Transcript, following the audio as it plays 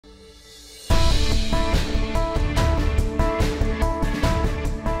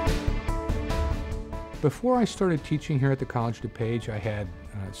Before I started teaching here at the College of DuPage, I had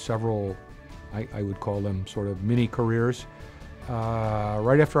several, I would call them sort of mini careers.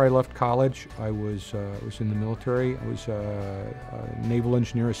 Right after I left college, I was in the military. I was a naval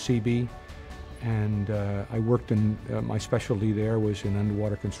engineer, a CB, and I worked in, my specialty there was in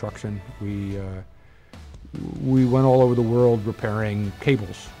underwater construction. We went all over the world repairing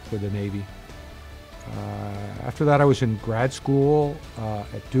cables for the Navy. After that, I was in grad school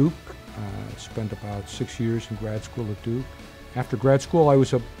at Duke. Spent about 6 years in grad school at Duke. After grad school, I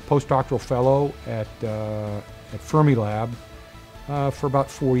was a postdoctoral fellow at Fermilab for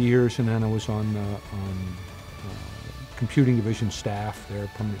about 4 years, and then I was on computing division staff there,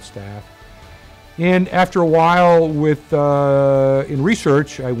 permanent staff. And after a while in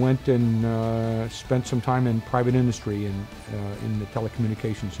research, I went and spent some time in private industry in the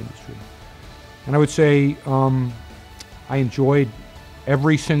telecommunications industry. And I would say I enjoyed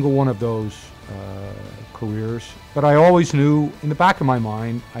every single one of those careers, but I always knew in the back of my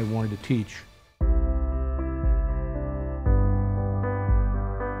mind I wanted to teach.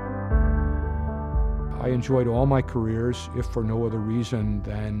 I enjoyed all my careers, if for no other reason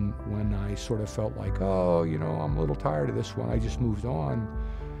than when I sort of felt like, oh, you know, I'm a little tired of this one, I just moved on.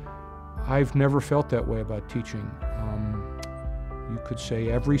 I've never felt that way about teaching. You could say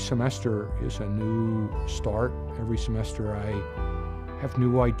every semester is a new start. Every semester I have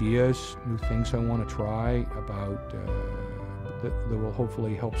new ideas, new things I want to try about that will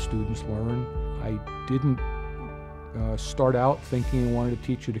hopefully help students learn. I didn't start out thinking I wanted to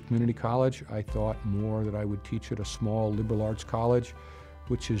teach at a community college. I thought more that I would teach at a small liberal arts college,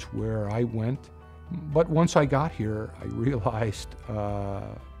 which is where I went. But once I got here, I realized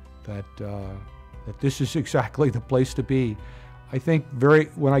that this is exactly the place to be. I think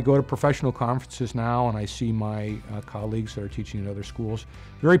when I go to professional conferences now and I see my colleagues that are teaching at other schools,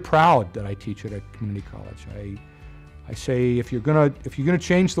 very proud that I teach at a community college. I say if you're gonna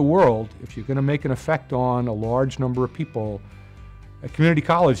change the world, if you're gonna make an effect on a large number of people, a community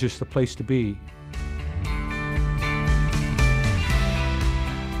college is the place to be.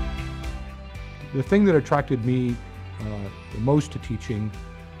 The thing that attracted me the most to teaching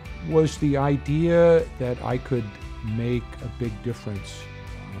was the idea that I could make a big difference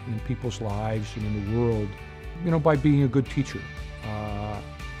in people's lives and in the world, you know, by being a good teacher.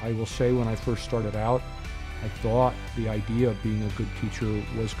 I will say when I first started out, I thought the idea of being a good teacher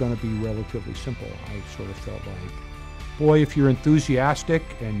was going to be relatively simple. I sort of felt like, boy, if you're enthusiastic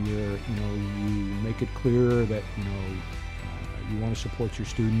and you make it clear that you want to support your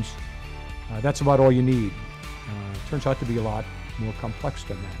students, that's about all you need. It turns out to be a lot more complex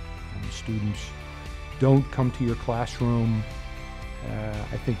than that. Students don't come to your classroom,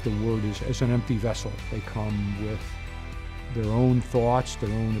 I think the word is as an empty vessel. They come with their own thoughts,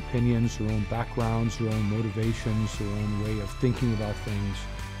 their own opinions, their own backgrounds, their own motivations, their own way of thinking about things.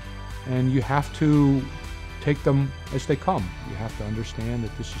 And you have to take them as they come. You have to understand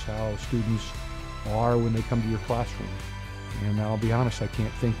that this is how students are when they come to your classroom. And I'll be honest, I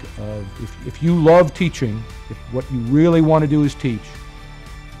can't think of, if you love teaching, if what you really want to do is teach,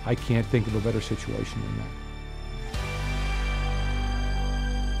 I can't think of a better situation than that.